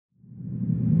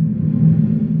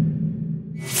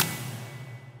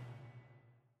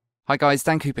Hi guys,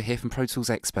 Dan Cooper here from Pro Tools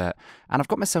Expert, and I've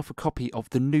got myself a copy of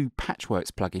the new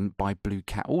Patchworks plugin by Blue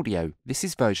Cat Audio. This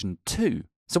is version 2.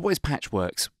 So what is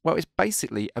Patchworks? Well, it's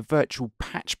basically a virtual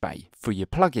patch bay for your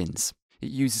plugins. It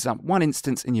uses up one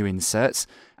instance in your inserts,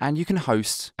 and you can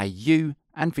host AU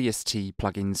and VST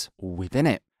plugins all within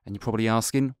it. And you're probably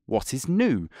asking, what is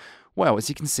new? Well, as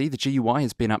you can see, the GUI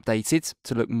has been updated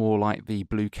to look more like the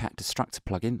Blue Cat Destructor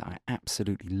plugin that I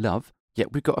absolutely love.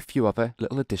 Yet we've got a few other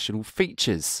little additional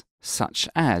features, such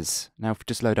as, now if we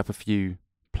just load up a few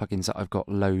plugins that I've got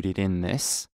loaded in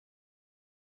this,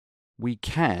 we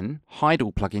can hide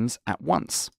all plugins at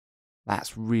once.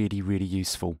 That's really, really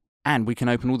useful. And we can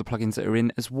open all the plugins that are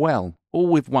in as well, all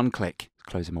with one click.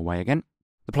 Close them away again.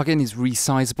 The plugin is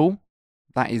resizable.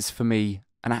 That is, for me,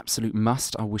 an absolute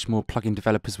must. I wish more plugin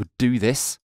developers would do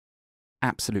this.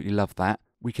 Absolutely love that.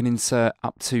 We can insert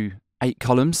up to 8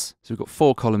 columns. So we've got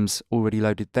 4 columns already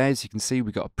loaded there. As you can see,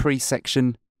 we've got a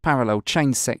pre-section, parallel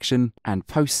chain section, and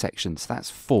post section. So that's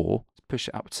 4. Let's push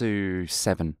it up to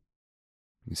 7.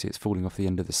 You can see it's falling off the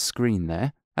end of the screen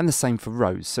there. And the same for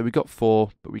rows. So we've got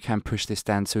 4, but we can push this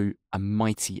down to a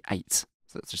mighty 8. So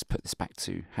let's just put this back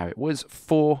to how it was,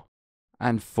 4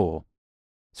 and 4.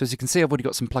 So as you can see, I've already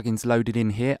got some plugins loaded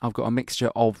in here. I've got a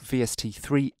mixture of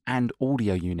VST3 and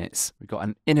audio units. We've got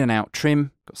an in and out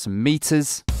trim, got some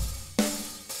meters.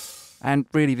 And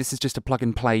really, this is just a plug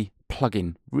and play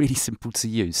plugin, really simple to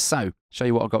use. So, show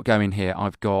you what I've got going here.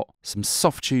 I've got some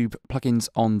Softube plugins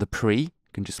on the pre. You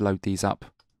can just load these up,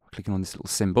 clicking on this little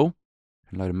symbol,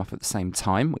 and load them up at the same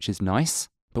time, which is nice.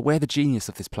 But where the genius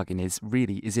of this plugin is,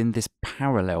 really, is in this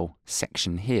parallel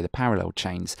section here, the parallel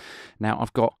chains. Now,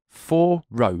 I've got 4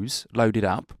 rows loaded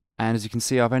up, and as you can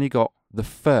see, I've only got the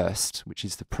first, which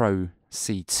is the Pro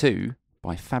C2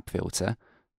 by FabFilter,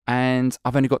 and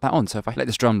I've only got that on. So if I let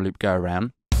this drum loop go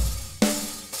around,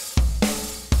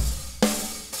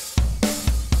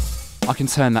 I can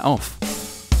turn that off.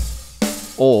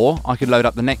 Or I could load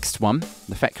up the next one,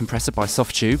 the Effect Compressor by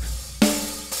Softube.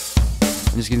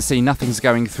 And as you can see, nothing's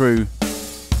going through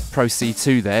Pro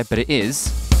C2 there, but it is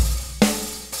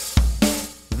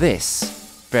this.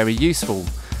 Very useful.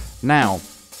 Now,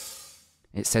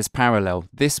 it says parallel.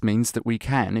 This means that we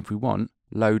can, if we want,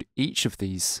 load each of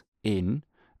these in.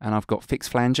 And I've got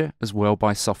Fixed Flanger as well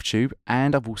by Softube,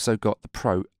 and I've also got the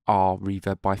Pro R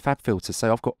Reverb by FabFilter.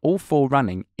 So I've got all 4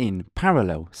 running in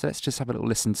parallel. So let's just have a little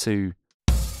listen to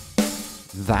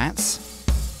that.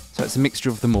 So it's a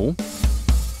mixture of them all.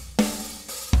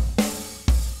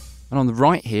 And on the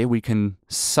right here, we can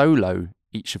solo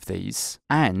each of these,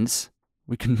 and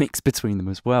we can mix between them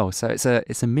as well. So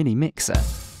it's a mini mixer.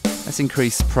 Let's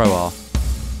increase Pro R.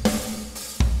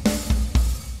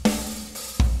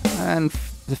 And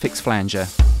the Fixed Flanger.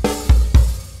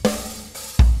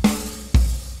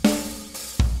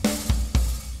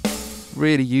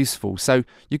 Really useful. So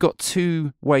you've got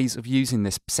 2 ways of using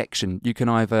this section. You can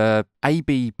either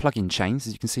A/B plugin chains,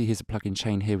 as you can see here's a plugin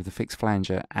chain here with the Fixed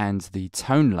Flanger and the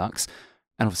Tone Lux,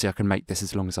 and obviously I can make this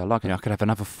as long as I like. I could have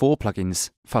another 4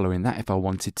 plugins following that if I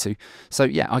wanted to. So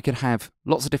yeah, I could have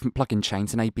lots of different plugin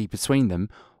chains and A/B between them,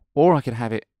 or I could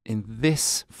have it in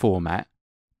this format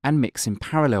and mix in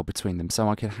parallel between them. So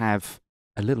I could have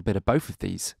a little bit of both of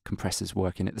these compressors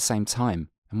working at the same time.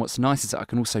 And what's nice is that I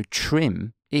can also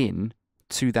trim in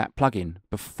to that plugin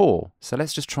before. So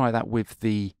let's just try that with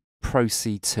the Pro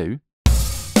C2. You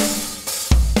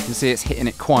can see it's hitting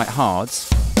it quite hard.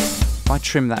 If I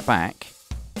trim that back,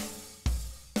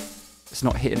 it's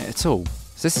not hitting it at all.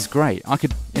 So this is great. I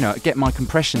could, get my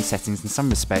compression settings in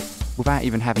some respect without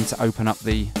even having to open up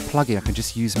the plugin. I can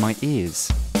just use my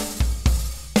ears.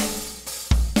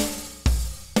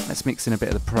 Let's mix in a bit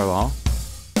of the Pro R.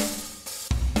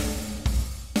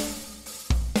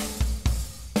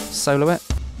 Solo it.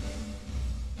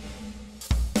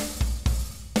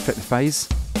 Flip the phase,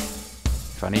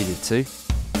 if I needed to.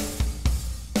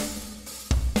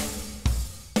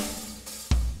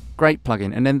 Great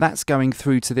plugin. And then that's going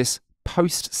through to this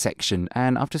post section.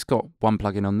 And I've just got 1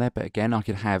 plugin on there, but again, I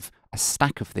could have a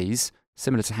stack of these,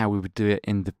 similar to how we would do it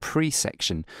in the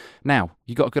pre-section. Now,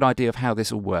 you've got a good idea of how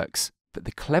this all works. But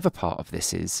the clever part of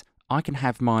this is I can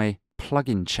have my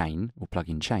plugin chain or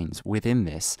plugin chains within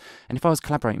this. And if I was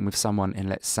collaborating with someone in,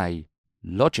 let's say,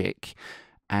 Logic,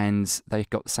 and they've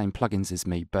got the same plugins as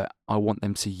me, but I want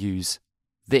them to use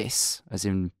this, as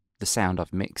in the sound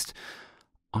I've mixed,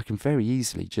 I can very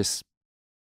easily just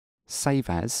save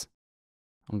as.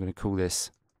 I'm going to call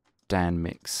this Dan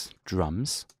Mix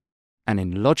Drums. And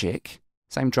in Logic,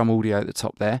 same drum audio at the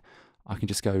top there, I can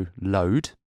just go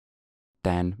load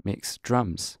Dan Mix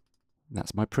Drums.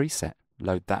 That's my preset.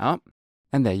 Load that up,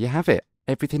 and there you have it.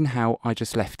 Everything how I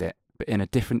just left it. but in a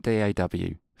different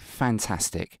DAW.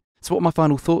 Fantastic. So what are my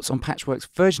final thoughts on Patchwork's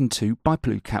version 2 by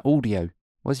Blue Cat Audio?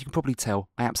 Well, as you can probably tell,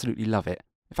 I absolutely love it.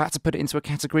 If I had to put it into a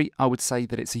category, I would say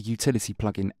that it's a utility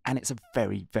plugin, and it's a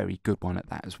very, very good one at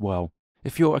that as well.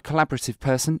 If you're a collaborative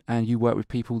person and you work with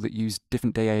people that use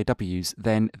different DAWs,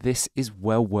 then this is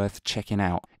well worth checking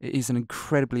out. It is an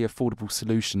incredibly affordable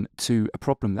solution to a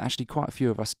problem that actually quite a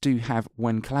few of us do have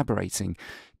when collaborating.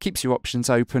 Keeps your options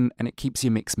open and it keeps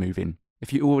your mix moving.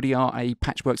 If you already are a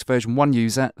Patchwork's version 1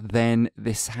 user, then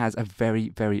this has a very,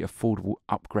 very affordable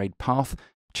upgrade path.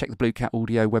 Check the Blue Cat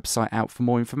Audio website out for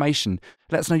more information.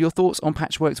 Let us know your thoughts on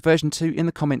Patchwork's version 2 in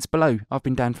the comments below. I've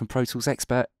been Dan from Pro Tools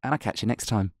Expert, and I'll catch you next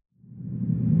time.